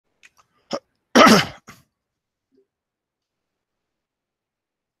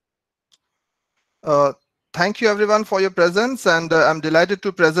Uh, Thank you everyone for your presence, and I'm delighted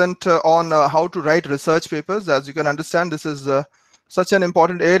to present on how to write research papers. As you can understand, this is such an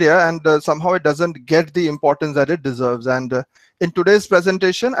important area, and somehow it doesn't get the importance that it deserves. And in today's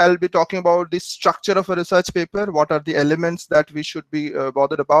presentation, I'll be talking about the structure of a research paper, what are the elements that we should be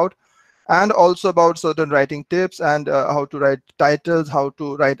bothered about, and also about certain writing tips and how to write titles, how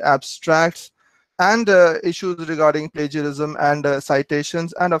to write abstracts, and issues regarding plagiarism and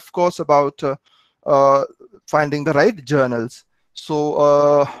citations, and of course about uh, finding the right journals.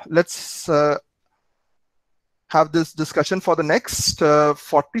 So let's have this discussion for the next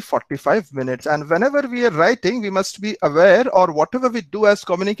 40-45 minutes. And whenever we are writing, we must be aware, or whatever we do as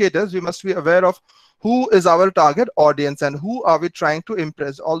communicators, we must be aware of who is our target audience and who are we trying to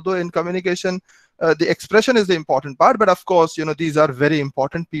impress. Although in communication, the expression is the important part, but of course, these are very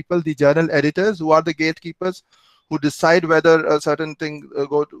important people, the journal editors, who are the gatekeepers, who decide whether a certain thing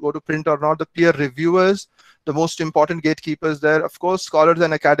go to print or not, the peer reviewers, the most important gatekeepers there, of course, scholars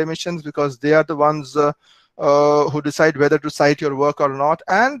and academicians, because they are the ones who decide whether to cite your work or not.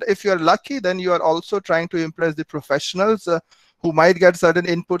 And if you're lucky, then you are also trying to impress the professionals who might get certain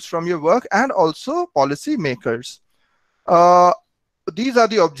inputs from your work, and also policy makers. Uh, these are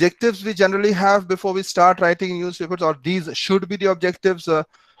the objectives we generally have before we start writing newspapers, or these should be the objectives.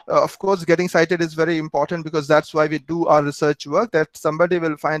 Of course, getting cited is very important, because that's why we do our research work, that somebody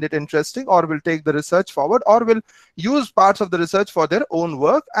will find it interesting, or will take the research forward, or will use parts of the research for their own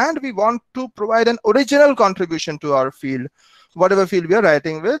work. And we want to provide an original contribution to our field, whatever field we are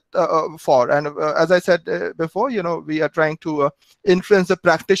writing with for. And as I said before, we are trying to influence the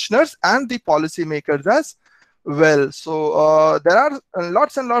practitioners and the policymakers as well. So there are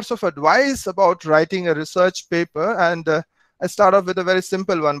lots and lots of advice about writing a research paper, and I start off with a very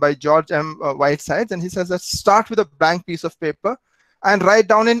simple one by George M. Whitesides, and he says that start with a blank piece of paper and write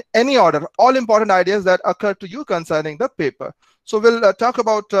down in any order all important ideas that occur to you concerning the paper. So we'll talk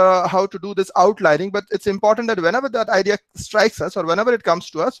about how to do this outlining, but it's important that whenever that idea strikes us, or whenever it comes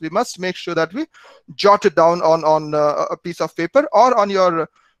to us, we must make sure that we jot it down on a piece of paper, or on your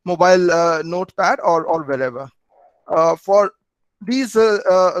mobile notepad, or wherever. For these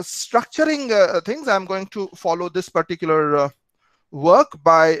structuring things, I'm going to follow this particular work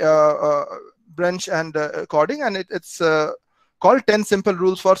by Branch and Cording, and it's called 10 Simple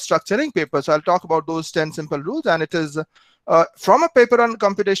Rules for Structuring Papers. So I'll talk about those 10 simple rules, and it is from a paper on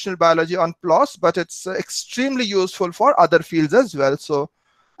computational biology on PLOS, but it's extremely useful for other fields as well. So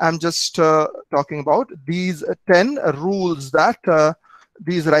I'm just talking about these 10 rules that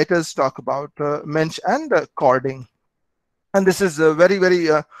these writers talk about, Mensch and Cording. And this is a very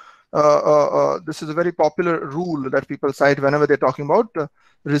popular rule that people cite whenever they're talking about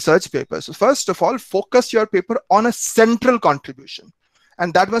research papers. So first of all, focus your paper on a central contribution,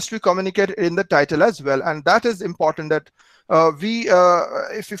 and that must be communicated in the title as well. And that is important, that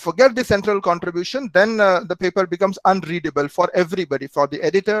if we forget the central contribution, then the paper becomes unreadable for everybody, for the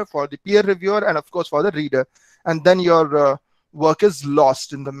editor, for the peer reviewer, and of course for the reader. And then your work is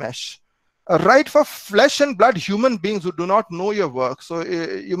lost in the mesh. Write for flesh and blood human beings who do not know your work. So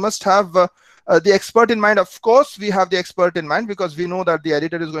you must have the expert in mind. Of course, we have the expert in mind, because we know that the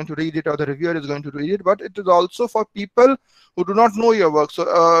editor is going to read it, or the reviewer is going to read it, but it is also for people who do not know your work. So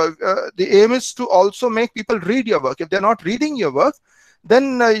the aim is to also make people read your work. If they're not reading your work,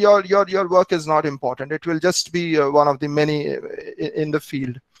 then your work is not important. It will just be one of the many in the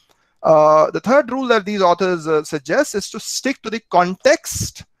field. The third rule that these authors suggest is to stick to the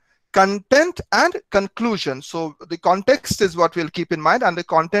context, content, and conclusion. So the context is what we'll keep in mind, and the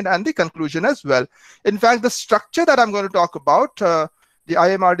content and the conclusion as well. In fact, the structure that I'm going to talk about, the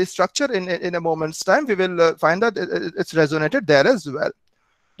IMRD structure, in a moment's time, we will find that it's resonated there as well.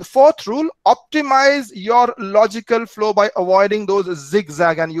 The fourth rule, optimize your logical flow by avoiding those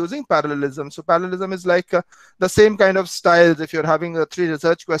zigzag and using parallelism. So parallelism is like the same kind of styles. If you're having 3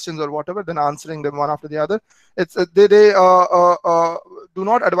 research questions or whatever, then answering them one after the other. It's they do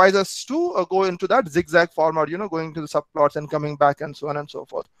not advise us to go into that zigzag form, or going to the subplots and coming back and so on and so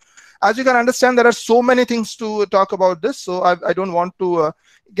forth. As you can understand, there are so many things to talk about this, so I don't want to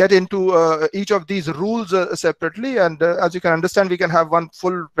get into each of these rules separately. And as you can understand, we can have one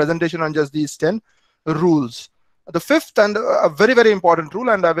full presentation on just these 10 rules. The fifth and a very, very important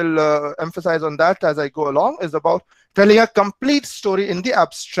rule, and I will emphasize on that as I go along, is about telling a complete story in the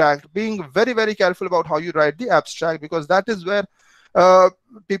abstract. Being very, very careful about how you write the abstract, because that is where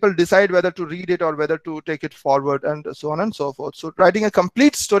people decide whether to read it or whether to take it forward, and so on and so forth. So writing a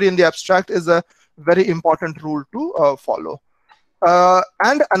complete story in the abstract is a very important rule to follow.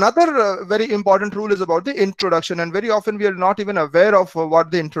 And another very important rule is about the introduction, and very often we are not even aware of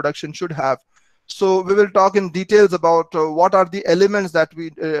what the introduction should have. So we will talk in details about what are the elements that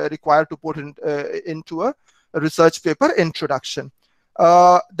we require to put into a research paper introduction.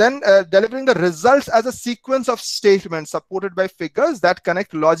 Then delivering the results as a sequence of statements supported by figures that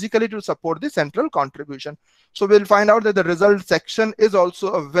connect logically to support the central contribution. So we'll find out that the result section is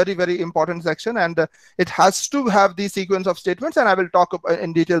also a very, very important section, and it has to have the sequence of statements, and I will talk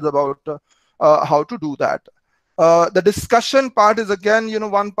in details about how to do that. The discussion part is again,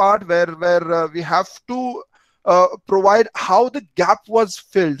 one part where we have to provide how the gap was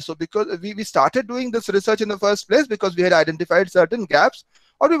filled. So because we started doing this research in the first place because we had identified certain gaps,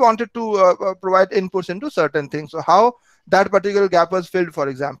 or we wanted to provide inputs into certain things. So how that particular gap was filled, for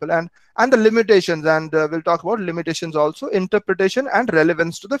example, and the limitations, and we'll talk about limitations also, interpretation and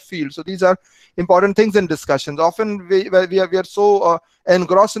relevance to the field. So these are important things in discussions. Often we are so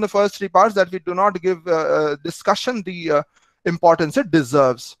engrossed in the first three parts that we do not give discussion the importance it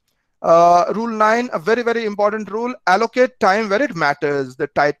deserves. Rule 9, a very, very important rule: allocate time where it matters. The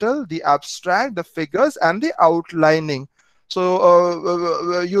title, the abstract, the figures, and the outlining.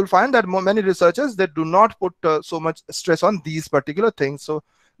 So you'll find that many researchers, they do not put so much stress on these particular things. So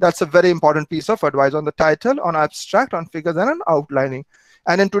that's a very important piece of advice: on the title, on abstract, on figures, and on outlining.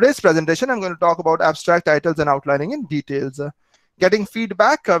 And in today's presentation, I'm going to talk about abstract, titles, and outlining in details. Getting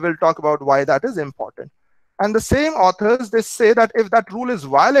feedback, we'll talk about why that is important. And the same authors, they say that if that rule is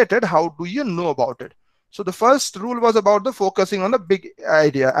violated, how do you know about it? So the first rule was about the focusing on the big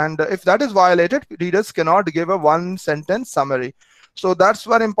idea. And if that is violated, readers cannot give a one-sentence summary. So that's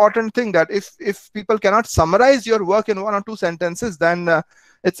one important thing, that if people cannot summarize your work in 1 or 2 sentences, then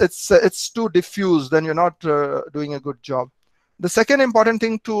it's too diffuse. Then you're not doing a good job. The second important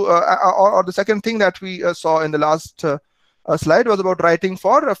thing or the second thing that we saw in the last slide was about writing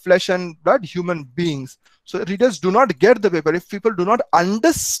for flesh and blood human beings. So readers do not get the paper. If people do not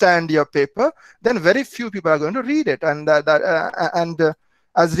understand your paper, then very few people are going to read it. And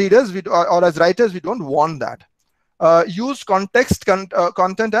as readers, or as writers, we don't want that. Use context,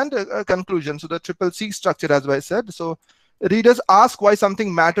 content, and conclusion. So the triple C structure, as I said. So readers ask why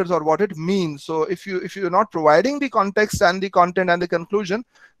something matters or what it means. So if you're not providing the context and the content and the conclusion,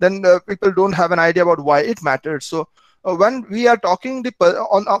 then people don't have an idea about why it matters. So when we are talking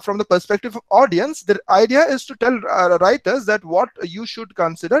from the perspective of audience, the idea is to tell writers that what you should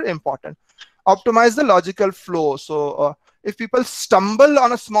consider important. Optimize the logical flow. So if people stumble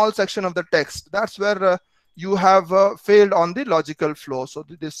on a small section of the text, that's where you have failed on the logical flow. So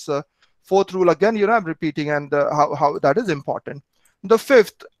this fourth rule, again, I'm repeating, and how that is important. The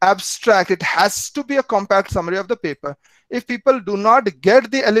fifth, abstract. It has to be a compact summary of the paper. If people do not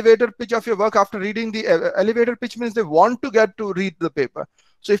get the elevator pitch of your work after reading the elevator pitch, means they want to get to read the paper.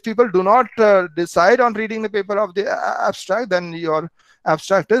 So if people do not decide on reading the paper of the abstract, then your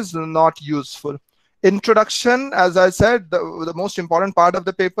abstract is not useful. Introduction, as I said, the most important part of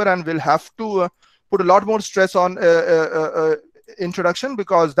the paper, and we'll have to put a lot more stress on introduction,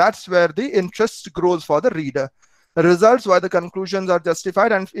 because that's where the interest grows for the reader. The results, why the conclusions are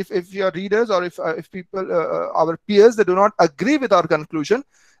justified, and if your readers, or if people, our peers, they do not agree with our conclusion,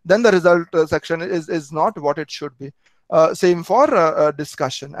 then the result section is not what it should be. Same for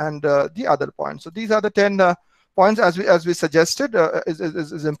discussion and the other points. So these are the 10 points, as we suggested,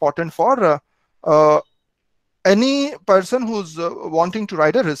 is important for any person who's wanting to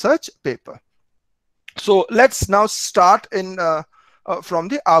write a research paper. So let's now start from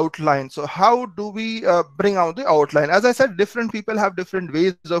the outline. So how do we bring out the outline? As I said, different people have different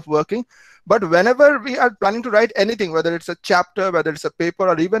ways of working, but whenever we are planning to write anything, whether it's a chapter, whether it's a paper,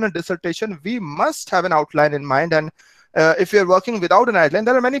 or even a dissertation, we must have an outline in mind. And if you're working without an outline,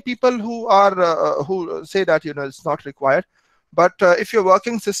 there are many people who say that it's not required. But if you're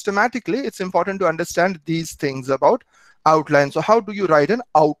working systematically, it's important to understand these things about outline. So how do you write an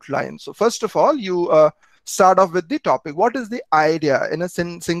outline? So first of all, you start off with the topic. What is the idea in a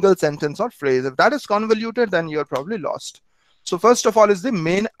single sentence or phrase? If that is convoluted, then you're probably lost. So first of all is the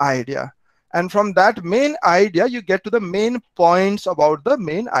main idea. And from that main idea, you get to the main points about the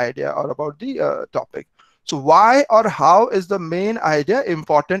main idea or about the topic. So why or how is the main idea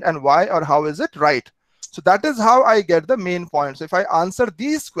important, and why or how is it right? So that is how I get the main points. If I answer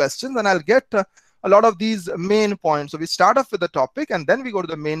these questions, then I'll get a lot of these main points. So we start off with the topic, and then we go to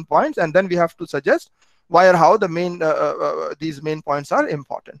the main points, and then we have to suggest why or how the these main points are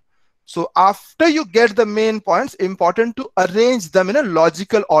important. So after you get the main points, important to arrange them in a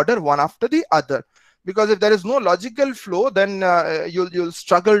logical order, one after the other. Because if there is no logical flow, then you'll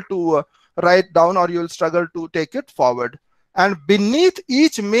struggle to write down, or you'll struggle to take it forward. And beneath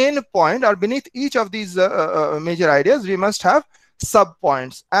each main point, or beneath each of these major ideas, we must have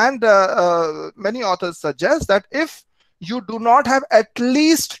sub-points. And many authors suggest that if you do not have at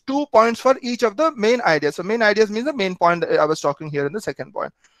least 2 points for each of the main ideas. So main ideas means the main point I was talking here in the second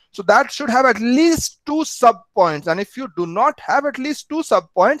point. So that should have at least 2 sub-points. And if you do not have at least 2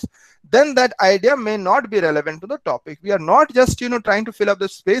 sub-points, then that idea may not be relevant to the topic. We are not just, trying to fill up the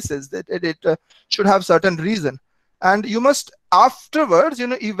spaces. That it should have certain reason. And you must afterwards,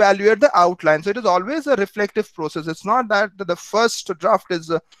 evaluate the outline. So it is always a reflective process. It's not that the first draft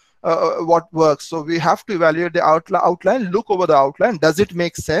is what works. So we have to evaluate the outline, look over the outline. Does it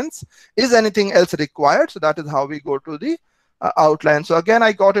make sense? Is anything else required? So that is how we go to the outline. So again,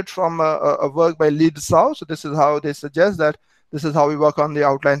 I got it from a work by Leedsau. So this is how they suggest that this is how we work on the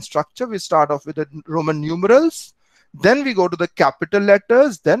outline structure. We start off with the Roman numerals. Then we go to the capital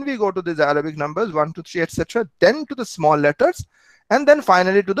letters. Then we go to these Arabic numbers, 1, 2, 3, etc. Then to the small letters. And then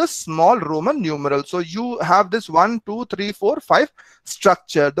finally to the small Roman numeral. So you have this 1, 2, 3, 4, 5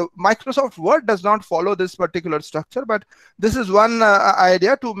 structure. The Microsoft Word does not follow this particular structure, but this is one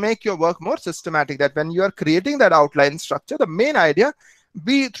idea to make your work more systematic, that when you are creating that outline structure, the main idea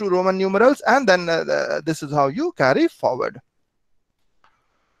be through Roman numerals, and then this is how you carry forward.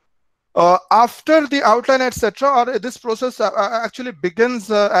 After the outline, etc., or this process actually begins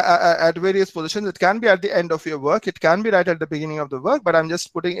at various positions. It can be at the end of your work. It can be right at the beginning of the work. But I'm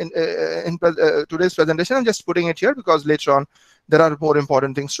just putting in today's presentation, I'm just putting it here because later on there are more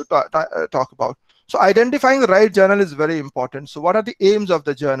important things to talk about. So identifying the right journal is very important. So what are the aims of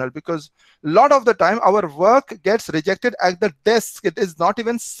the journal? Because a lot of the time our work gets rejected at the desk. It is not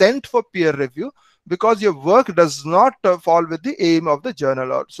even sent for peer review, because your work does not fall with the aim of the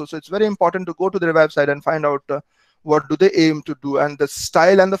journal also. So it's very important to go to their website and find out what do they aim to do, and the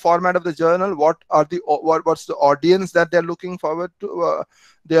style and the format of the journal, what's the audience that they're looking forward to,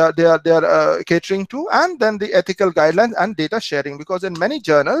 they are catering to, and then the ethical guidelines and data sharing. Because in many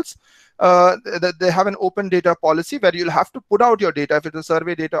journals they have an open data policy where you'll have to put out your data. If it's a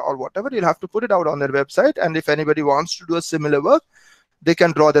survey data or whatever, you'll have to put it out on their website, and if anybody wants to do a similar work, they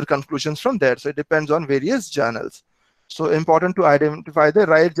can draw their conclusions from there. So it depends on various journals. So important to identify the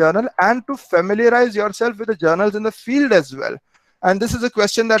right journal and to familiarize yourself with the journals in the field as well. And this is a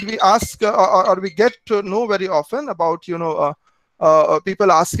question that we ask or we get to know very often about,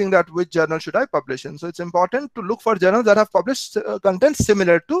 people asking that which journal should I publish in. So it's important to look for journals that have published content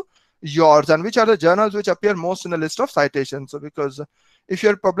similar to yours, and which are the journals which appear most in the list of citations. So because if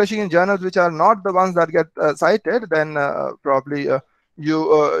you're publishing in journals which are not the ones that get cited, then probably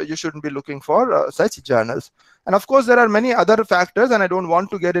you shouldn't be looking for such journals. And of course, there are many other factors, and I don't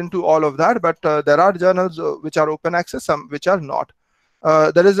want to get into all of that, but there are journals which are open access, some which are not.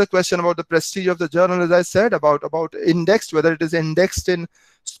 There is a question about the prestige of the journal, as I said, about indexed, whether it is indexed in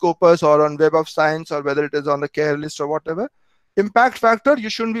Scopus or on Web of Science, or whether it is on the care list or whatever. Impact factor, you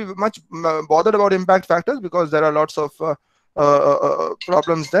shouldn't be much bothered about impact factors, because there are lots of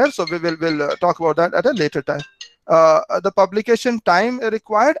problems there. So we'll talk about that at a later time. The publication time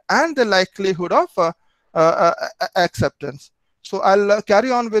required and the likelihood of acceptance. So I'll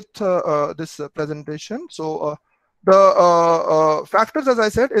carry on with this presentation. So the factors, as I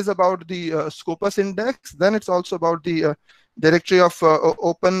said, is about the Scopus index. Then it's also about the directory of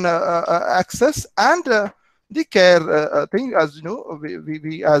open access, and the care thing. As you know,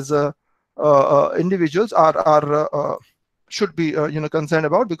 we as individuals are should be concerned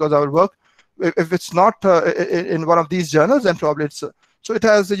about, because our work, if it's not in one of these journals, then probably it's so it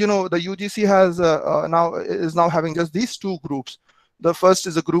has, the UGC has now having just these two groups. The first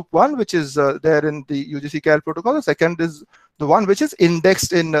is a group 1, which is there in the UGC care protocol. The second is the one which is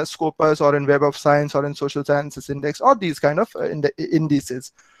indexed in Scopus or in Web of Science or in Social Sciences Index, or these kind of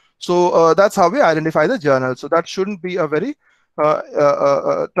indices. So that's how we identify the journal. So that shouldn't be a very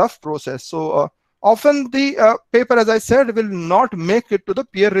tough process. So often the paper, as I said, will not make it to the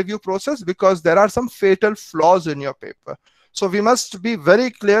peer review process because there are some fatal flaws in your paper. So we must be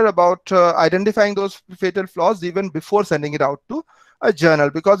very clear about identifying those fatal flaws even before sending it out to a journal,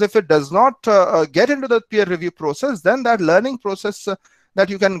 because if it does not get into the peer review process, then that learning process that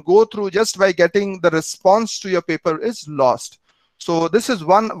you can go through just by getting the response to your paper is lost. So this is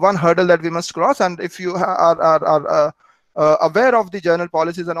one hurdle that we must cross. And if you are aware of the journal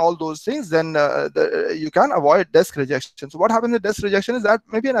policies and all those things, then you can avoid desk rejection. So what happens with desk rejection is that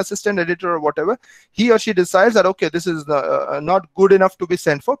maybe an assistant editor or whatever, he or she decides that, okay, this is not good enough to be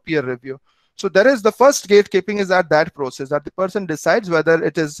sent for peer review. So there is the first gatekeeping is at that process, that the person decides whether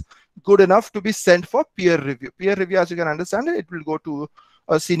it is good enough to be sent for peer review. Peer review, as you can understand it will go to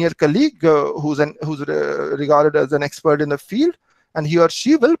a senior colleague who's regarded as an expert in the field, and he or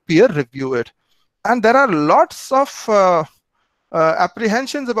she will peer review it. And there are lots of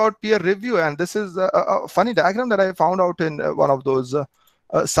apprehensions about peer review. And this is a funny diagram that I found out in one of those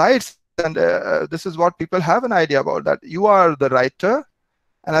sites. And this is what people have an idea about, that you are the writer.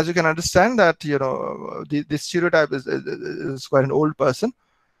 And as you can understand that, the stereotype is quite an old person.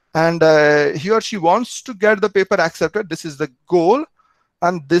 And he or she wants to get the paper accepted. This is the goal.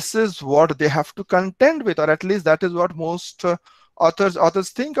 And this is what they have to contend with, or at least that is what most authors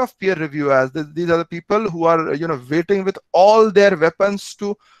think of peer review as. These are the people who are waiting with all their weapons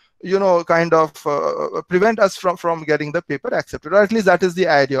to kind of prevent us from getting the paper accepted, or at least that is the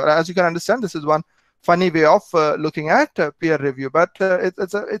idea. Or as you can understand, this is one funny way of looking at peer review. But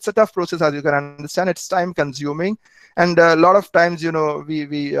it's a tough process, as you can understand. It's time consuming, and a lot of times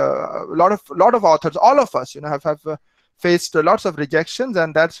we a lot of authors, all of us have faced lots of rejections,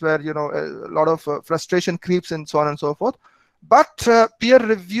 and that's where a lot of frustration creeps and so on and so forth. But peer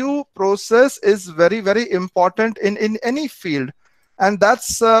review process is very, very important in any field. And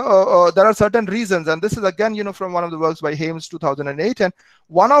that's there are certain reasons, and this is again from one of the works by Hames, 2008. And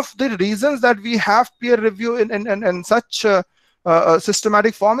one of the reasons that we have peer review in such a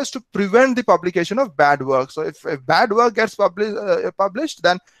systematic form is to prevent the publication of bad work. So if bad work gets published,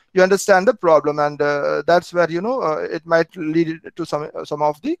 then you understand the problem, and that's where it might lead to some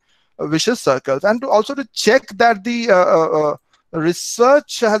of the vicious circles. And also to check that the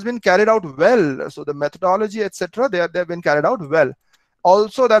research has been carried out well, so the methodology, etc., they have been carried out well.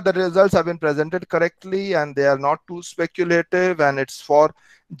 Also that the results have been presented correctly, and they are not too speculative, and it's for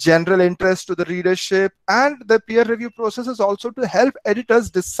general interest to the readership. And the peer review process is also to help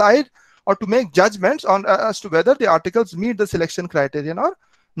editors decide or to make judgments on as to whether the articles meet the selection criterion or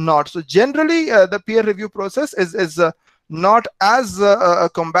not. So generally the peer review process is not as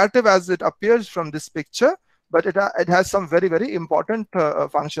combative as it appears from this picture, but it has some very, very important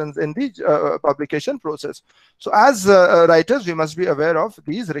functions in the publication process. So as writers, we must be aware of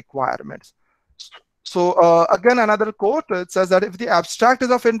these requirements. So again, another quote, it says that if the abstract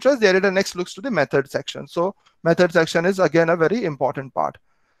is of interest, the editor next looks to the method section. So method section is again a very important part.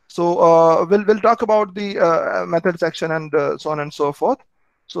 So we'll talk about the method section and so on and so forth.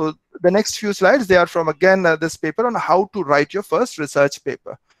 So the next few slides, they are from again this paper on how to write your first research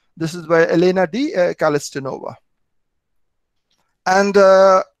paper. This is by Elena D. Kalestinova. And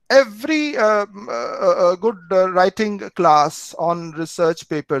every good writing class on research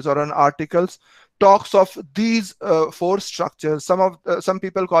papers or on articles talks of these four structures. Some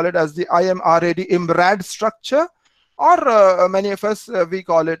people call it as the IMRAD structure, or many of us we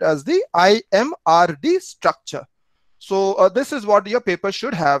call it as the IMRD structure. So this is what your paper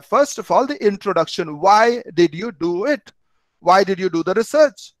should have. First of all, the introduction. Why did you do it? Why did you do the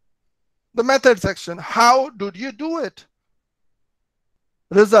research? The method section. How did you do it?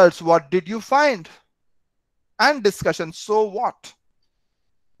 Results. What did you find? And discussion. So what?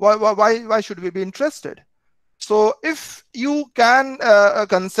 Why should we be interested? So if you can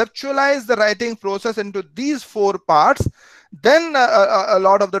conceptualize the writing process into these four parts, then a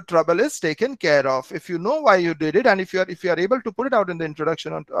lot of the trouble is taken care of. If you know why you did it, and if you are able to put it out in the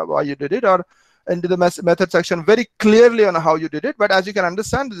introduction on why you did it, or into the method section very clearly on how you did it. But as you can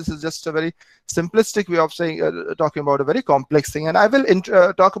understand, this is just a very simplistic way of saying talking about a very complex thing. And I will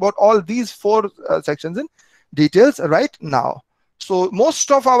talk about all these four sections in details right now. So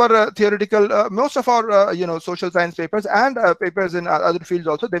most of our theoretical, most of our social science papers and papers in other fields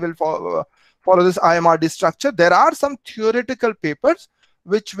also, they will follow this IMRD structure. There are some theoretical papers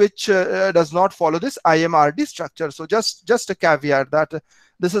which does not follow this IMRD structure. So just a caveat that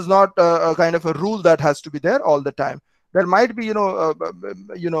this is not a kind of a rule that has to be there all the time. There might be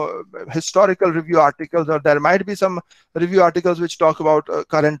historical review articles, or there might be some review articles which talk about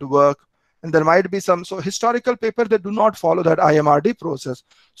current work. And there might be some historical papers that do not follow that IMRD process.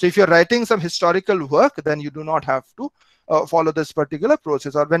 So if you're writing some historical work, then you do not have to follow this particular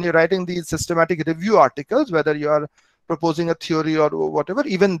process. Or when you're writing these systematic review articles, whether you are proposing a theory or whatever,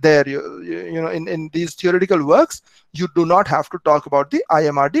 even there, in these theoretical works, you do not have to talk about the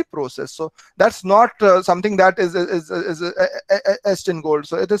IMRD process. So that's not something that is etched in gold.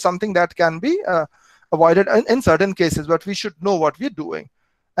 So it is something that can be avoided in certain cases, but we should know what we're doing.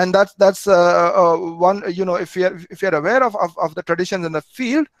 And that's one, if you're aware of the traditions in the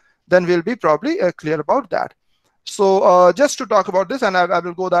field, then we'll be probably clear about that. So just to talk about this, and I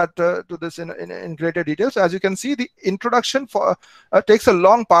will go to this in greater detail. So as you can see, the introduction takes a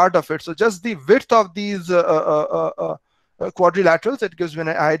long part of it. So just the width of these quadrilaterals, it gives me an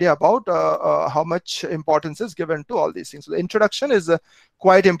idea about how much importance is given to all these things. So the introduction is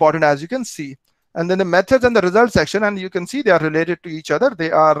quite important, as you can see. And then the methods and the results section, and you can see they are related to each other. They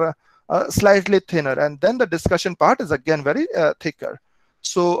are slightly thinner, and then the discussion part is again very thicker.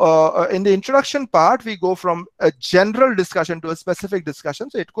 So in the introduction part, we go from a general discussion to a specific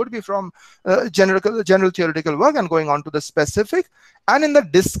discussion. So it could be from general theoretical work and going on to the specific. And in the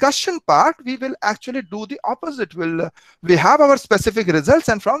discussion part, we will actually do the opposite. We have our specific results,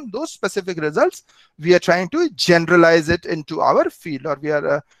 and from those specific results, we are trying to generalize it into our field, or we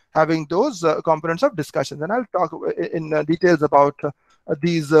are having those components of discussions. And I'll talk in details about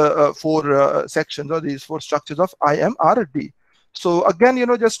these four sections, or these four structures of IMRD. So again,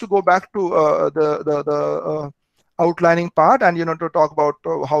 just to go back to the outlining part, and to talk about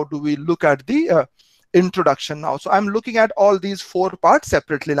how do we look at the introduction now. So I'm looking at all these four parts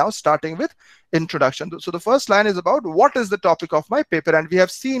separately now, starting with introduction. So the first line is about what is the topic of my paper, and we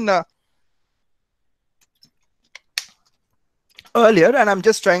have seen earlier, and I'm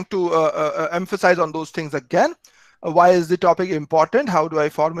just trying to emphasize on those things again. Why is the topic important? How do I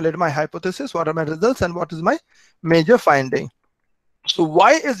formulate my hypothesis? What are my results? And what is my major finding? So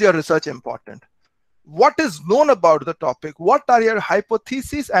why is your research important? What is known about the topic? What are your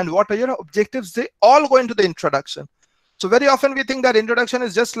hypotheses and what are your objectives? They all go into the introduction. So very often we think that introduction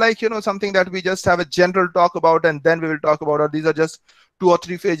is just like, something that we just have a general talk about and then we will talk about, or these are just 2 or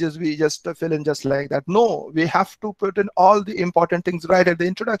 3 pages we just fill in just like that. No, we have to put in all the important things right at the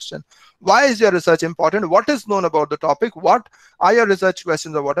introduction. Why is your research important? What is known about the topic? What are your research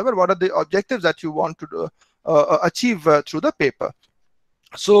questions or whatever? What are the objectives that you want to achieve through the paper?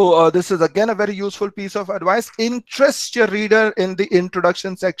 So this is again a very useful piece of advice. Interest your reader in the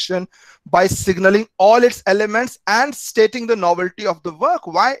introduction section by signaling all its elements and stating the novelty of the work.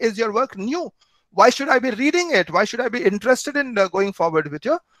 Why is your work new? Why should I be reading it? Why should I be interested in going forward with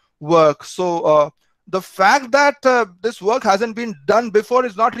your work? So the fact that this work hasn't been done before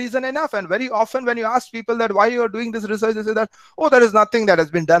is not reason enough. And very often when you ask people that why you are doing this research, they say that, oh, there is nothing that has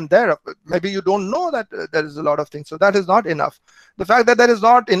been done there. Maybe you don't know that there is a lot of things. So that is not enough. The fact that there is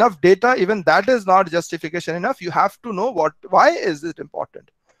not enough data, even that is not justification enough. You have to know why is it important.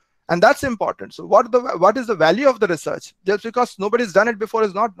 And that's important. So what is the value of the research? Just because nobody's done it before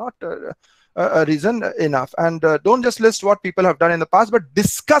is not a reason enough. And don't just list what people have done in the past, but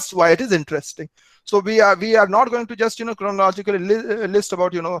discuss why it is interesting. So we are not going to just chronologically list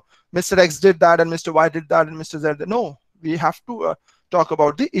about Mr. X did that and Mr. Y did that and Mr. Z. No, we have to talk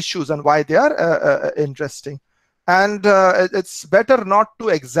about the issues and why they are interesting. And it's better not to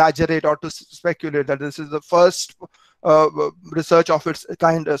exaggerate or to speculate that this is the first research of its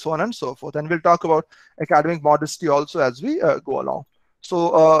kind, so on and so forth. And we'll talk about academic modesty also as we go along.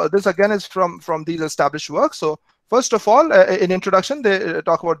 So this again is from these established works. So first of all, in introduction, they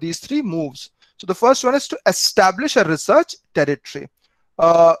talk about these 3 moves. So the first one is to establish a research territory.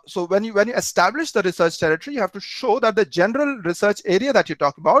 So when you establish the research territory, you have to show that the general research area that you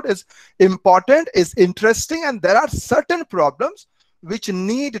talk about is important, is interesting, and there are certain problems which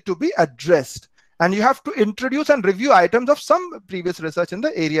need to be addressed. And you have to introduce and review items of some previous research in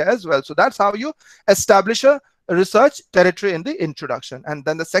the area as well. So that's how you establish a research territory in the introduction. And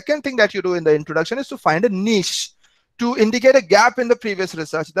then the second thing that you do in the introduction is to find a niche, to indicate a gap in the previous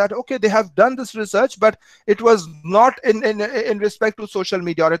research, that okay, they have done this research, but it was not in respect to social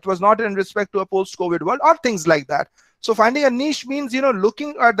media, or it was not in respect to a post-COVID world, or things like that. So finding a niche means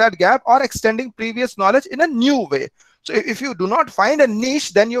looking at that gap or extending previous knowledge in a new way. So if you do not find a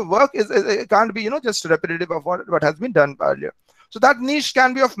niche, then your work it can't be just repetitive of what has been done earlier. So that niche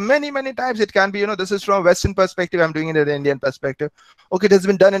can be of many types. It can be, this is from a Western perspective, I'm doing it in an Indian perspective. Okay, it has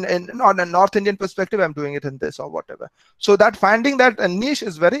been done in a North Indian perspective, I'm doing it in this or whatever. So that finding that a niche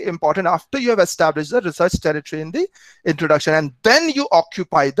is very important after you have established the research territory in the introduction, and then you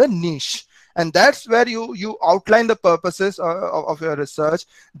occupy the niche. And that's where you outline the purposes of your research.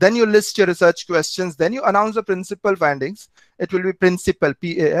 Then you list your research questions. Then you announce the principal findings. It will be principal,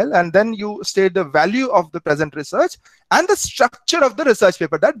 PAL. And then you state the value of the present research and the structure of the research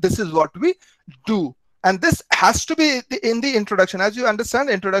paper, that this is what we do. And this has to be in the introduction. As you understand,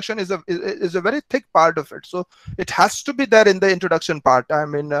 the introduction is a very thick part of it. So it has to be there in the introduction part. I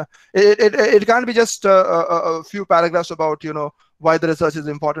mean, it can't be just a few paragraphs about, why the research is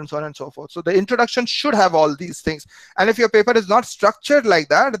important, so on and so forth. So the introduction should have all these things. And if your paper is not structured like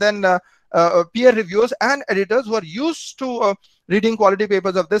that, then peer reviewers and editors who are used to reading quality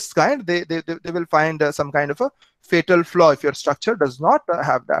papers of this kind, they will find some kind of a fatal flaw if your structure does not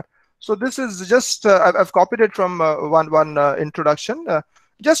have that. So this is just, I've copied it from one introduction,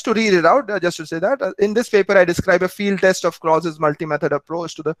 just to read it out, just to say that. In this paper, I describe a field test of Krause's multi-method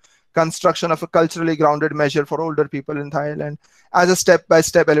approach to the construction of a culturally grounded measure for older people in Thailand as a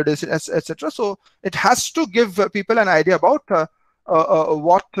step-by-step elucidation, etc. So it has to give people an idea about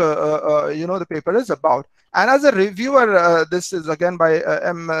what the paper is about. And as a reviewer, this is again by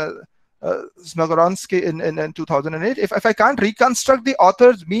M. Smagoronsky in 2008. If I can't reconstruct the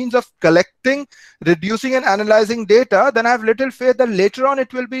author's means of collecting, reducing, and analyzing data, then I have little faith that later on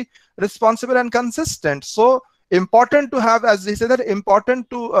it will be responsible and consistent. So important to have, as he said, that important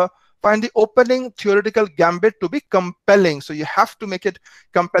to find the opening theoretical gambit to be compelling. So you have to make it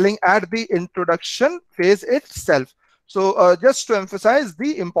compelling at the introduction phase itself. So just to emphasize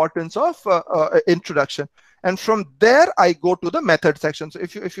the importance of introduction. And from there, I go to the method section. So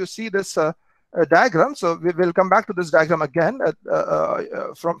if you see this diagram, so we will come back to this diagram again.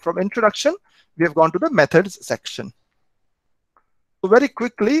 From introduction, we have gone to the methods section. So very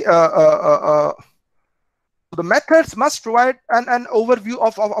quickly, the methods must provide an overview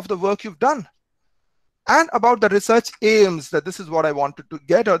of the work you've done, and about the research aims, that this is what I wanted to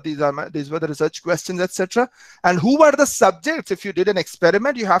get, or these were the research questions, etc. And who were the subjects. If you did an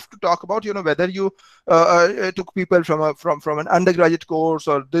experiment, you have to talk about, whether you took people from an undergraduate course,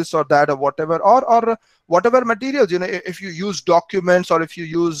 or this or that, or whatever, or whatever materials, if you used documents, or if you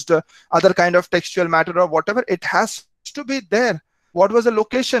used other kind of textual matter, or whatever, it has to be there. What was the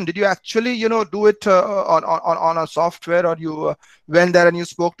location? Did you actually, do it on a software, or you went there and you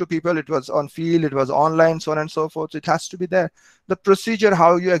spoke to people? It was on field, it was online, so on and so forth. It has to be there. The procedure,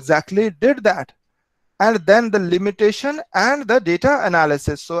 how you exactly did that. And then the limitation and the data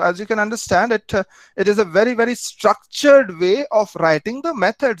analysis. So as you can understand, it is a very, very structured way of writing the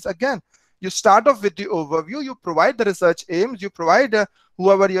methods. Again, you start off with the overview, you provide the research aims, you provide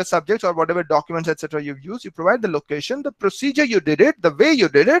whoever your subjects or whatever documents, etc. you've used, you provide the location, the procedure you did it, the way you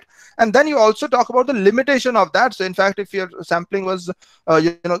did it, and then you also talk about the limitation of that. So in fact, if your sampling was,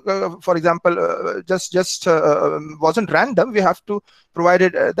 for example, just wasn't random, we have to provide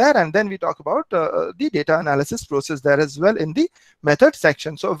it there, and then we talk about the data analysis process there as well in the method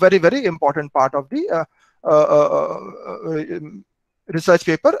section. So a very, very important part of the research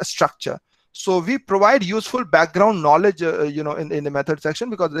paper structure. So we provide useful background knowledge, in the method section,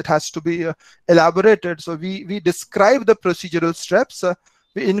 because it has to be elaborated. So we describe the procedural steps.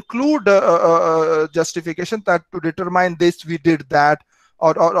 We include justification that to determine this, we did that,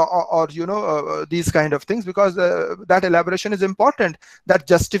 or these kind of things, because that elaboration is important. That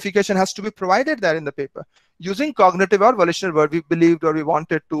justification has to be provided there in the paper using cognitive or volitional word. We believed, or we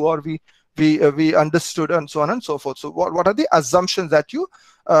wanted to, or we understood, and so on and so forth. So what are the assumptions that you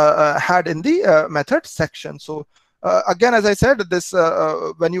had in the method section? So again, as I said, this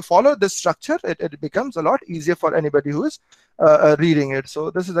when you follow this structure, it becomes a lot easier for anybody who is reading it.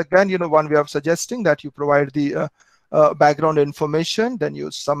 So this is again, one way of suggesting that you provide the background information, then you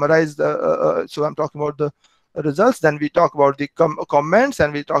summarize the so I'm talking about the results, then we talk about the comments,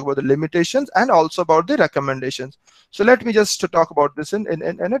 and we talk about the limitations, and also about the recommendations. So let me just talk about this in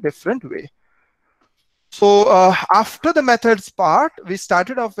a different way. So after the methods part, we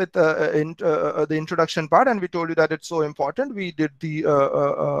started off with the introduction part, and we told you that it's so important. We did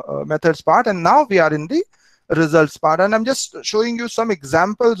the methods part, and now we are in the results part. And I'm just showing you some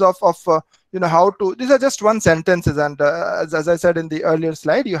examples of how to. These are just one sentences, and as I said in the earlier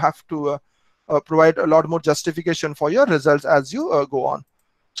slide, you have to provide a lot more justification for your results as you go on.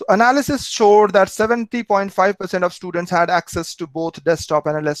 So analysis showed that 70.5% of students had access to both desktop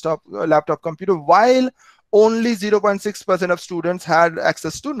and a laptop computer, while only 0.6% of students had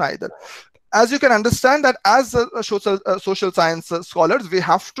access to neither. As you can understand, that as social science scholars, we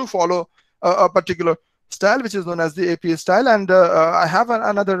have to follow a particular style, which is known as the APA style. And I have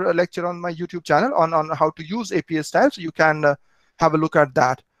another lecture on my YouTube channel on how to use APA style, so you can have a look at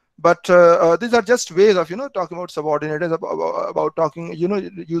that. But these are just ways of talking about subordinators, about talking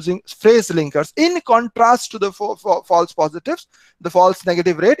using phrase linkers. In contrast to the false positives, the false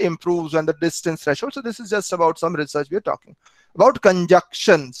negative rate improves when the distance threshold. So this is just about some research we are talking about.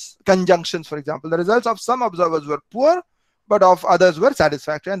 Conjunctions, for example, the results of some observers were poor, but of others were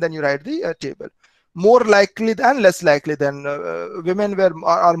satisfactory, and then you write the table. More likely than, less likely than. Women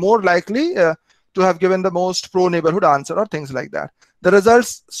are more likely to have given the most pro-neighborhood answer, or things like that. The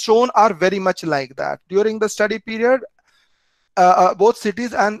results shown are very much like that. During the study period, both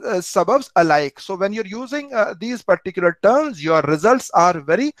cities and suburbs alike. So when you're using these particular terms, your results are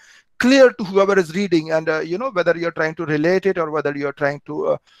very clear to whoever is reading, and whether you're trying to relate it or whether you're trying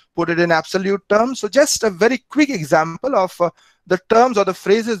to put it in absolute terms. So just a very quick example of the terms or the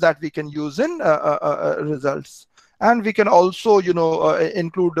phrases that we can use in results. And we can also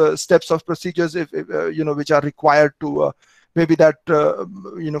include steps of procedures if which are required to maybe that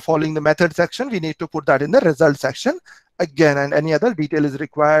following the method section, we need to put that in the result section again, and any other detail is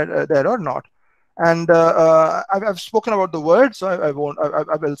required there or not. And I've spoken about the word, so I won't.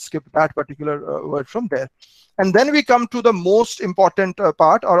 I will skip that particular word from there. And then we come to the most important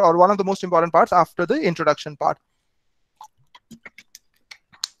part, or one of the most important parts after the introduction part,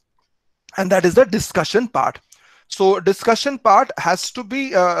 and that is the discussion part. So discussion part has to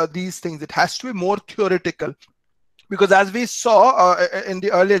be these things. It has to be more theoretical, because as we saw in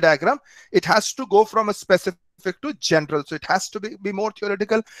the earlier diagram, it has to go from a specific to general. So it has to be more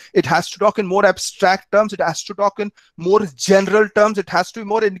theoretical. It has to talk in more abstract terms. It has to talk in more general terms. It has to be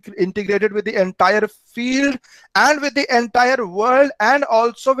more integrated with the entire field and with the entire world, and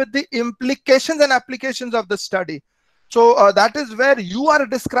also with the implications and applications of the study. So that is where you are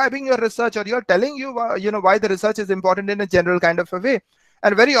describing your research, or you're telling why the research is important in a general kind of a way.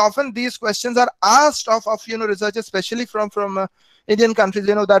 And very often these questions are asked of research, especially from Indian countries,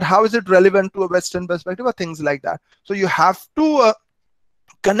 that how is it relevant to a Western perspective, or things like that. So you have to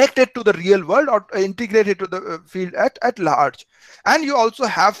connect it to the real world, or integrate it to the field at large. And you also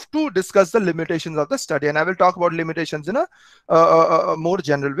have to discuss the limitations of the study. And I will talk about limitations in a more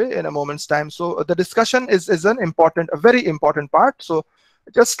general way in a moment's time. So the discussion is a very important part. So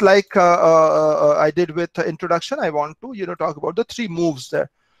just like I did with introduction, I want to talk about the 3 moves there.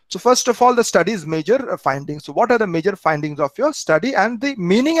 So first of all, the study's major findings. So what are the major findings of your study, and the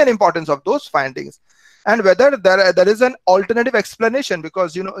meaning and importance of those findings, and whether there is an alternative explanation,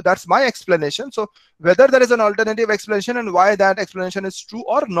 because that's my explanation. So whether there is an alternative explanation, and why that explanation is true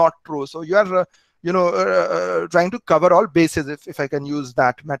or not true. So you are trying to cover all bases, if I can use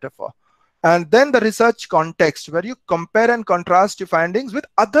that metaphor. And then the research context, where you compare and contrast your findings with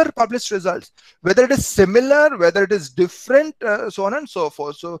other published results, whether it is similar, whether it is different, so on and so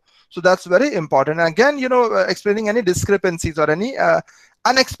forth. So that's very important. And again, explaining any discrepancies or any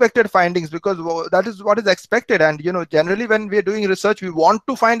unexpected findings, because that is what is expected. And generally when we are doing research, we want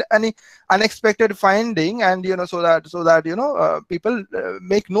to find any unexpected finding, and so that people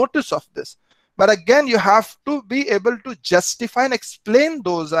make notice of this. But again, you have to be able to justify and explain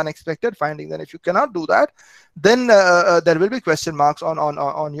those unexpected findings. And if you cannot do that, then there will be question marks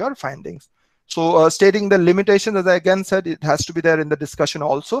on your findings. So stating the limitations, as I again said, it has to be there in the discussion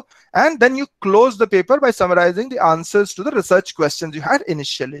also. And then you close the paper by summarizing the answers to the research questions you had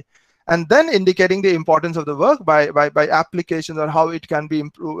initially, and then indicating the importance of the work by applications, or how it can be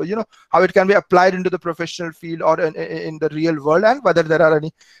improved, how it can be applied into the professional field or in the real world, and whether there are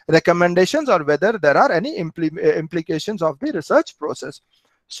any recommendations, or whether there are any implications of the research process.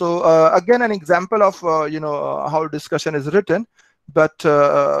 So again, an example of how discussion is written, but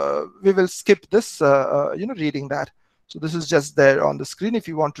we will skip this reading that. So this is just there on the screen. If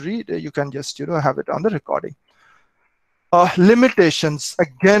you want to read, you can just have it on the recording. Limitations,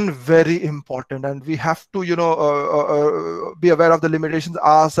 again, very important, and we have to be aware of the limitations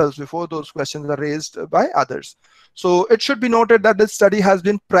ourselves before those questions are raised by others. So it should be noted that this study has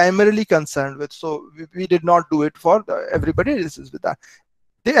been primarily concerned with, so we did not do it for everybody. This is with that.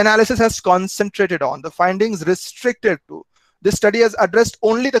 The analysis has concentrated on the findings, restricted to. This study has addressed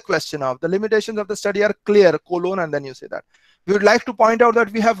only the question of the limitations of the study are clear, colon, and then you say that. We would like to point out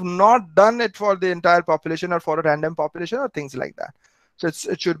that we have not done it for the entire population, or for a random population, or things like that. So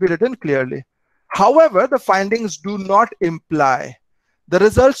it should be written clearly. However, the findings do not imply the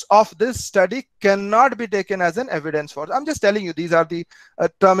results of this study cannot be taken as an evidence for. I'm just telling you, these are the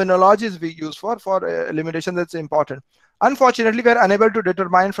terminologies we use for limitation. That's important. Unfortunately, we are unable to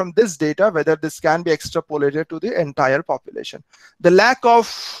determine from this data whether this can be extrapolated to the entire population. The lack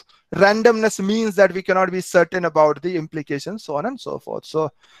of randomness means that we cannot be certain about the implications, so on and so forth.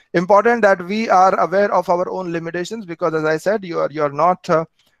 So important that we are aware of our own limitations, because as I said, you are not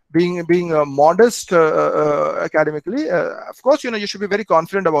being modest academically. Of course, you should be very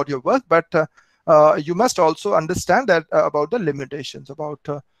confident about your work, but you must also understand that about the limitations, about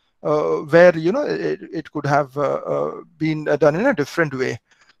where it could have been done in a different way.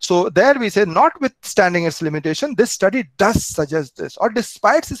 So there we say, notwithstanding its limitation, this study does suggest this, or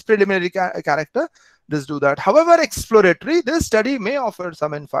despite its preliminary character, this do that. However exploratory, this study may offer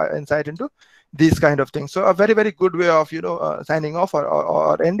some insight into these kind of things. So a very, very good way of signing off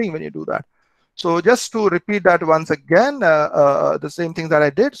or ending when you do that. So just to repeat that once again, the same thing that I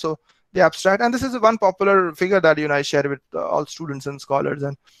did. So the abstract, and this is one popular figure that I share with all students and scholars,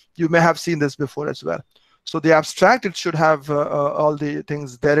 and you may have seen this before as well. So the abstract, it should have all the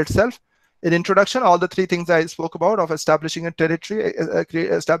things there itself. In introduction, all the 3 things I spoke about of establishing a territory,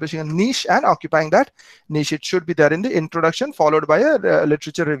 establishing a niche, and occupying that niche, it should be there in the introduction, followed by a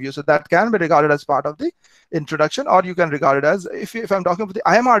literature review. So that can be regarded as part of the introduction, or you can regard it as, if I'm talking about the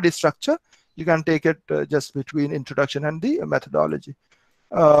IMRD structure, you can take it just between introduction and the methodology.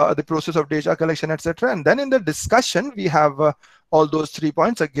 the process of data collection, etc. And then in the discussion, we have all those 3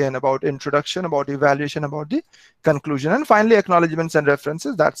 points again about introduction, about evaluation, about the conclusion, and finally acknowledgements and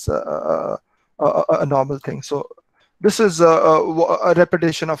references. That's a normal thing. So this is a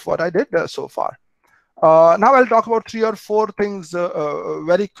repetition of what I did so far. Now I'll talk about 3 or 4 things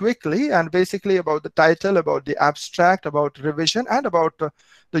very quickly, and basically about the title, about the abstract, about revision, and about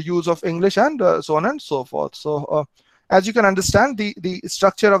the use of English, and so on and so forth. So as you can understand, the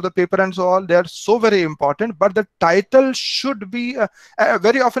structure of the paper and so on, they are so very important, but the title should be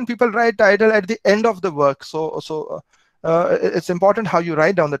very often people write title at the end of the work. It's important how you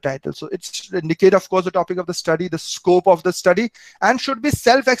write down the title. So it's indicate, of course, the topic of the study, the scope of the study, and should be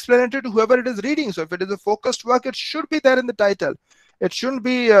self-explanatory to whoever it is reading. So if it is a focused work, it should be there in the title. It shouldn't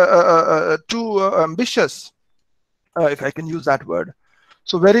be too ambitious, if I can use that word.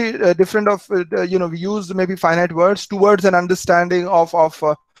 So very different of, we use maybe finite words towards an understanding of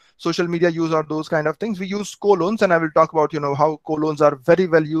social media use or those kind of things. We use colons, and I will talk about, how colons are very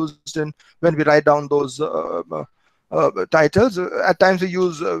well used in when we write down those titles. At times we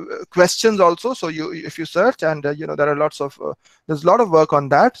use questions also. So if you search, and there are lots of there's a lot of work on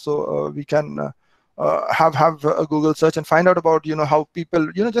that. So we can have a Google search and find out about how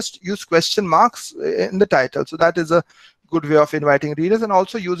people just use question marks in the title. So that is a good way of inviting readers, and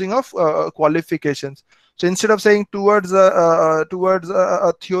also using of qualifications. So instead of saying towards a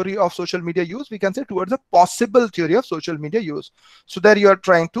theory of social media use, we can say towards a possible theory of social media use. So there you are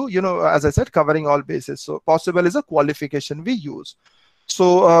trying to, as I said, covering all bases. So possible is a qualification we use.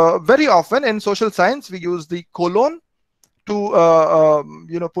 So very often in social science, we use the colon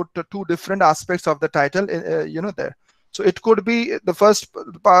to put 2 different aspects of the title there. So it could be the first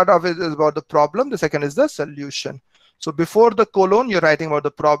part of it is about the problem, the second is the solution. So before the colon, you're writing about the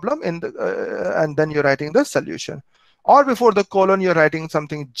problem, and then you're writing the solution. Or before the colon, you're writing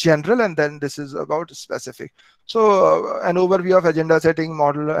something general, and then this is about specific. So an overview of agenda setting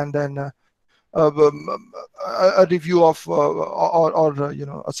model, and then a review of or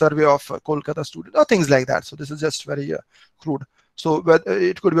a survey of Kolkata students, or things like that. So this is just very crude. So but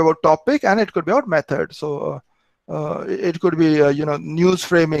it could be about topic, and it could be about method. So it could be news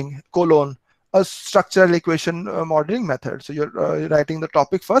framing colon a structural equation modeling method. So you're writing the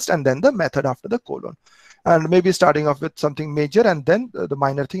topic first, and then the method after the colon, and maybe starting off with something major, and then the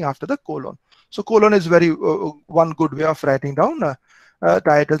minor thing after the colon. So colon is very one good way of writing down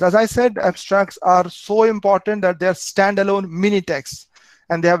titles. As I said, abstracts are so important that they are standalone mini texts,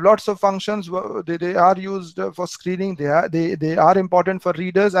 and they have lots of functions. They are used for screening. They are important for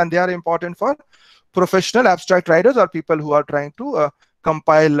readers, and they are important for professional abstract writers or people who are trying to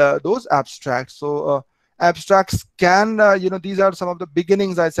compile those abstracts. So abstracts can, these are some of the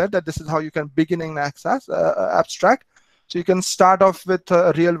beginnings. I said that this is how you can beginning access abstract. So you can start off with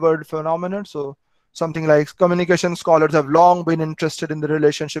a real world phenomenon. So something like communication scholars have long been interested in the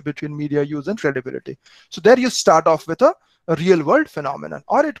relationship between media use and credibility. So there you start off with a real world phenomenon,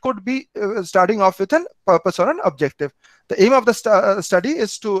 or it could be starting off with an purpose or an objective. The aim of the study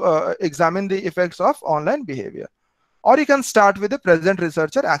is to examine the effects of online behavior. Or you can start with the present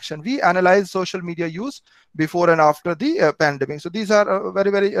researcher action. We analyze social media use before and after the pandemic. So these are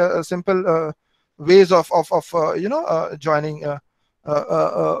very, very simple ways of joining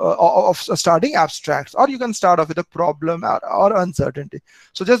of starting abstracts. Or you can start off with a problem or uncertainty.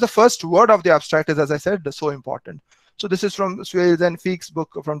 So just the first word of the abstract is, as I said, so important. So this is from Swales and Feek's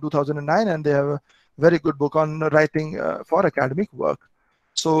book from 2009, and they have a very good book on writing for academic work.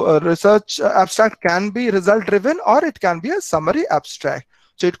 So research abstract can be result driven, or it can be a summary abstract.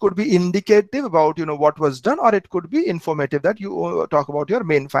 So it could be indicative about what was done, or it could be informative that you talk about your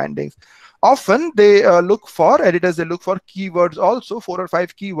main findings. Often they look for editors, they look for keywords also, 4 or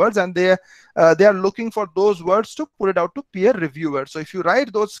 5 keywords, and they are looking for those words to put it out to peer reviewers. So if you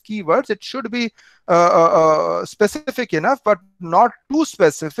write those keywords, it should be specific enough, but not too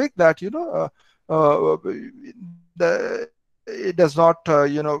specific that it does not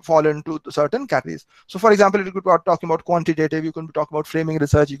fall into certain categories. So for example, you could be talking about quantitative, you could be talking about framing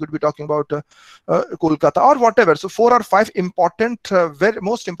research, you could be talking about Kolkata or whatever. So 4 or 5 important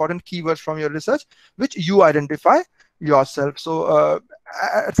most important keywords from your research which you identify yourself. So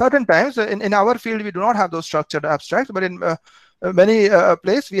at certain times in our field we do not have those structured abstracts, but in many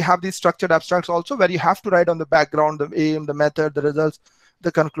places we have these structured abstracts also, where you have to write on the background, the aim, the method, the results,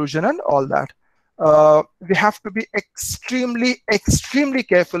 the conclusion, and all that. We have to be extremely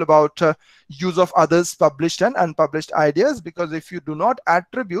careful about use of others' published and unpublished ideas, because if you do not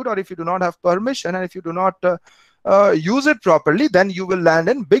attribute, or if you do not have permission, and if you do not use it properly, then you will land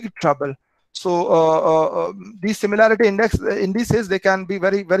in big trouble. So these similarity indices, they can be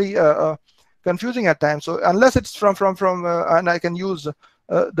very confusing at times. So unless it's from and I can use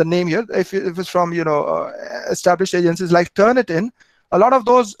the name here, if it's from established agencies like Turnitin, a lot of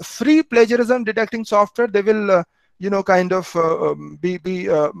those free plagiarism detecting software, they will kind of be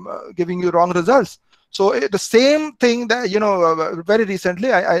giving you wrong results. So the same thing that very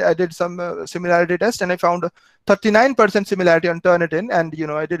recently I did some similarity test, and I found 39% similarity on Turnitin,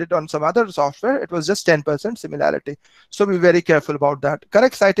 and I did it on some other software. It was just 10% similarity. So be very careful about that.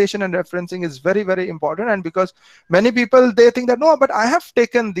 Correct citation and referencing is very important, and because many people, they think that no, but I have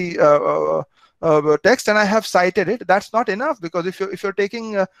taken the text and I have cited it. That's not enough, because if you're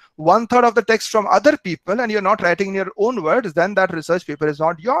taking 1/3 of the text from other people and you're not writing in your own words, then that research paper is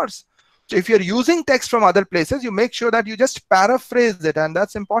not yours. So if you're using text from other places, you make sure that you just paraphrase it, and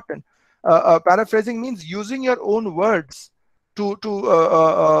that's important. Paraphrasing means using your own words to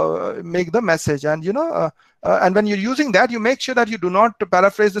make the message, and and when you're using that, you make sure that you do not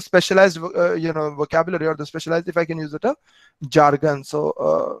paraphrase the specialized vocabulary, or the specialized, if I can use the term, jargon.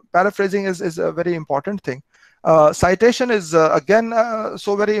 So paraphrasing is a very important thing. Citation is again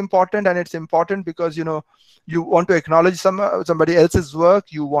so very important, and it's important because you want to acknowledge somebody else's work,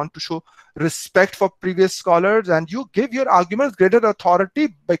 you want to show respect for previous scholars, and you give your arguments greater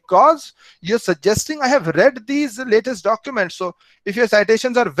authority because you're suggesting, I have read these latest documents. So if your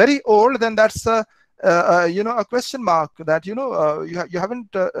citations are very old, then that's a question mark that you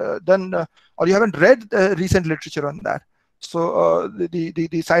haven't done or you haven't read recent literature on that. So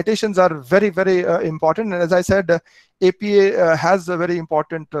the citations are very important, and as I said, APA has a very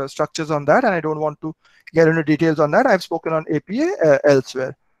important structures on that, and I don't want to get into details on that. I've spoken on APA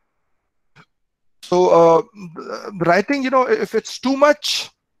elsewhere. So writing, if it's too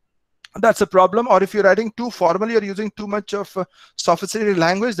much, that's a problem. Or if you're writing too formally or using too much of sophisticated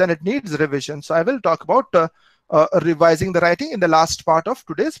language, then it needs revision. So I will talk about revising the writing in the last part of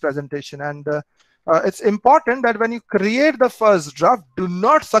today's presentation. And it's important that when you create the first draft, do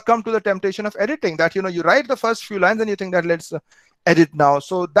not succumb to the temptation of editing. That you write the first few lines and you think that let's edit now.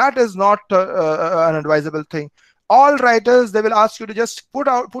 So that is not an advisable thing. All writers, they will ask you to just put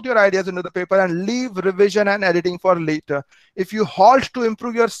your ideas into the paper and leave revision and editing for later. If you halt to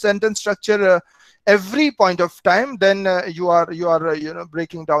improve your sentence structure every point of time, then you are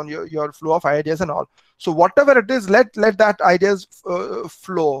breaking down your flow of ideas and all. So whatever it is, let that ideas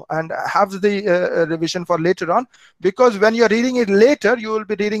flow, and have the revision for later on, because when you're reading it later, you will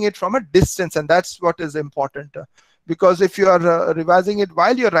be reading it from a distance, and that's what is important. Because if you are revising it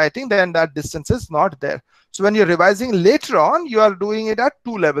while you're writing, then that distance is not there. So when you're revising later on, you are doing it at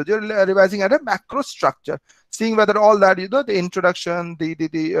two levels. You're revising at a macro structure, seeing whether all that, the introduction, the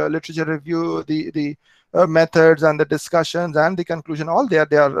literature review, the methods and the discussions and the conclusion, all they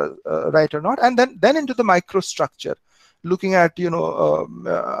are right or not. And then into the micro structure, looking at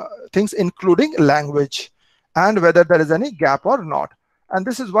things including language and whether there is any gap or not. And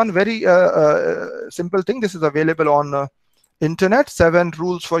this is one very simple thing. This is available on internet, 7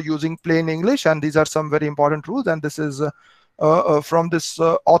 rules for using plain English, and these are some very important rules. And this is from this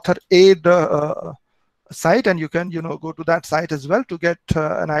author aid site, and you can go to that site as well to get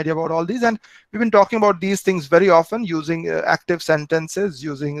an idea about all these. And we've been talking about these things very often, using active sentences,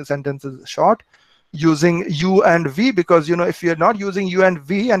 using sentences short, using you and we, because if you're not using you and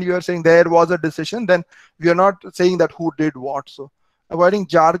we and you are saying there was a decision, then we are not saying that who did what. So avoiding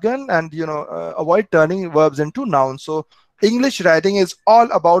jargon, and avoid turning verbs into nouns. So English writing is all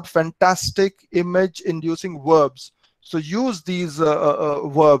about fantastic image inducing verbs. So use these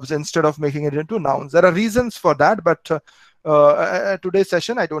verbs instead of making it into nouns. There are reasons for that, but today's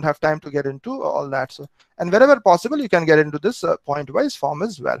session I don't have time to get into all that. So, and wherever possible, you can get into this point-wise form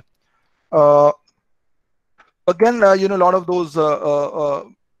as well. Again, a lot of those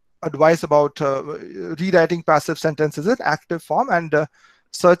advice about rewriting passive sentences in active form, and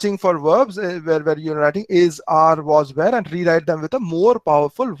searching for verbs where you're writing is, are, was, were, and rewrite them with a more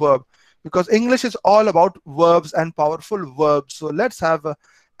powerful verb, because English is all about verbs and powerful verbs. So let's have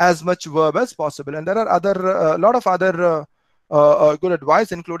as much verb as possible. And there are a lot of other good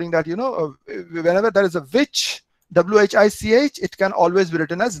advice, including that whenever there is a which, WHICH, it can always be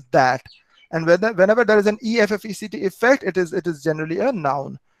written as that. And whenever there is an EFFECT effect, it is generally a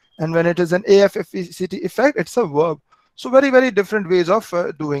noun. And when it is an AFFECT effect, it's a verb. So very different ways of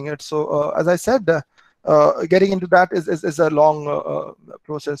doing it. So as I said, getting into that is a long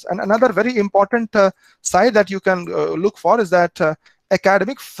process. And another very important site that you can look for is that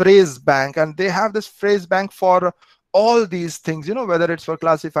academic phrase bank. And they have this phrase bank for all these things, whether it's for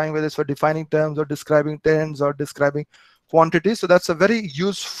classifying, whether it's for defining terms or describing trends or describing quantity. So that's a very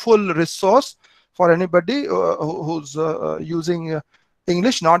useful resource for anybody who's using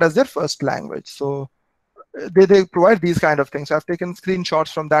English not as their first language. So they provide these kind of things. I've taken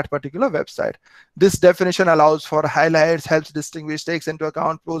screenshots from that particular website. This definition allows for highlights, helps distinguish, takes into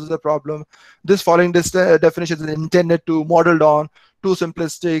account, poses a problem. This following this definition is intended to modeled on, too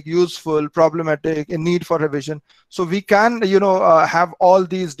simplistic, useful, problematic, in need for revision. So we can, have all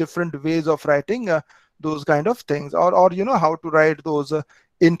these different ways of writing those kind of things, or how to write those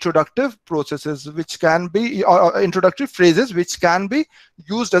introductive processes, which can be, or introductory phrases, which can be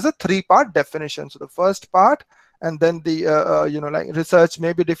used as a three-part definition. So the first part, and then the like research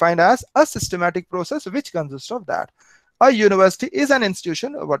may be defined as a systematic process which consists of that. A university is an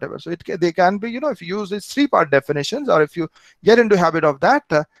institution or whatever. So they can be, if you use these three-part definitions, or if you get into habit of that,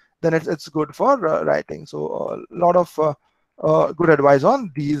 then it's good for writing. So a lot of good advice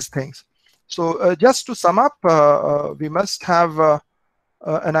on these things. So just to sum up, we must have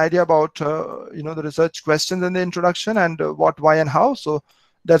an idea about the research questions in the introduction, and what, why, and how. So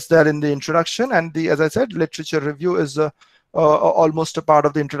that's there in the introduction. And as I said, literature review is almost a part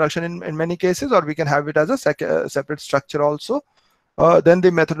of the introduction in many cases, or we can have it as a separate structure also. Then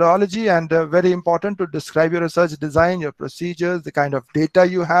the methodology, and very important to describe your research design, your procedures, the kind of data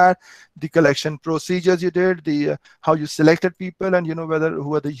you had, the collection procedures you did, the how you selected people, and whether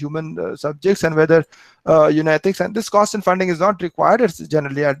who are the human subjects, and whether ethics. And this cost and funding is not required, it's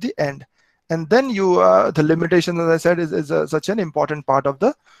generally at the end. And then the limitations, as I said, is such an important part of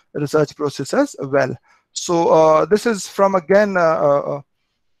the research process as well. So this is from, again,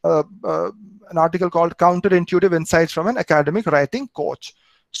 an article called Counterintuitive Insights from an Academic Writing Coach.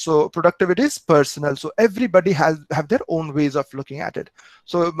 So productivity is personal. So everybody have their own ways of looking at it.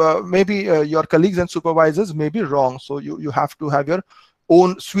 So maybe your colleagues and supervisors may be wrong. So you have to have your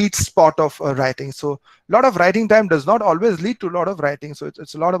own sweet spot of writing. So a lot of writing time does not always lead to a lot of writing. So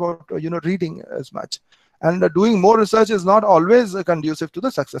it's a lot about reading as much. And doing more research is not always conducive to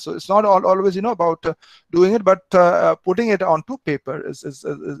the success. So it's not always about doing it, but putting it onto paper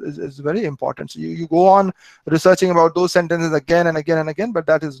is very important. So you go on researching about those sentences again and again and again, but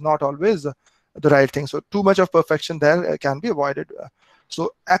that is not always the right thing. So too much of perfection there can be avoided.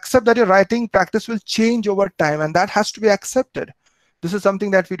 So accept that your writing practice will change over time, and that has to be accepted. This is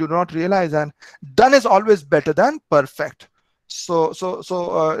something that we do not realize, and done is always better than perfect. So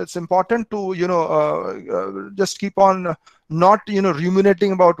it's important to just keep on not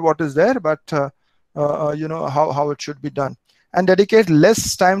ruminating about what is there, but how it should be done, and dedicate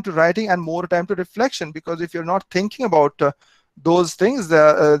less time to writing and more time to reflection. Because if you're not thinking about those things,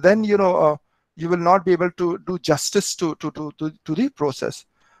 then you will not be able to do justice to the process.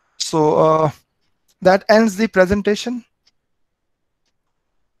 So that ends the presentation.